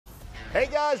Hey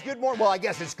guys, good morning. Well, I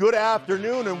guess it's good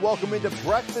afternoon and welcome into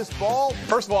Breakfast Ball.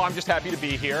 First of all, I'm just happy to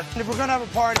be here. If we're gonna have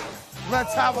a party,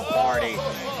 let's have a party.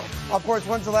 Of course,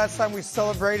 when's the last time we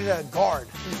celebrated a guard?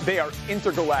 They are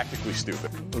intergalactically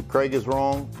stupid. Craig is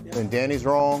wrong and Danny's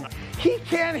wrong. He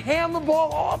can't hand the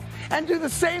ball off and do the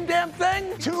same damn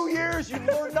thing? 2 years, you've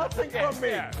learned nothing from me.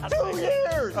 Yeah. 2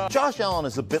 years. Josh Allen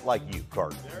is a bit like you,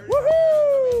 Carton.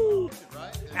 Woohoo!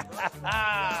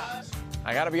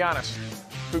 I gotta be honest.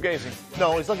 Fugazi.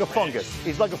 No, he's like a fungus.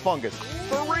 He's like a fungus.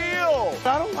 For real.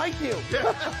 I don't like you.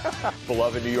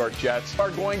 Beloved New York Jets are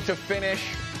going to finish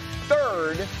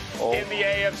third in the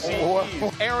AFC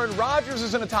East. Aaron Rodgers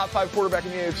is in a top 5 quarterback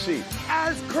in the AFC.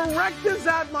 As correct as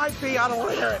that might be, I don't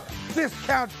want to hear it.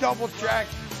 Discount double check,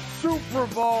 Super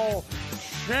Bowl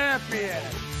champion.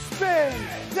 Spin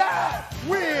that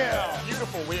wheel.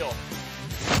 Beautiful wheel.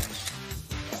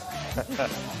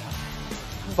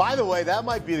 By the way, that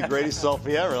might be the greatest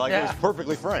selfie ever. Like, it was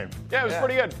perfectly framed. Yeah, it was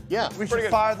pretty good. Yeah. We should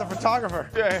fire the photographer.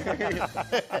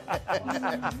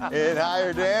 And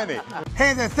hire Danny.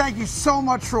 Hey there, thank you so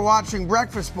much for watching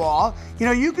Breakfast Ball. You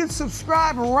know, you can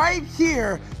subscribe right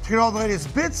here to get all the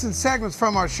latest bits and segments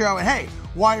from our show. And hey,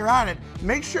 while you're at it,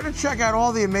 make sure to check out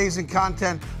all the amazing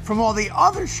content from all the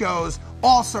other shows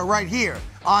also right here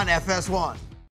on FS1.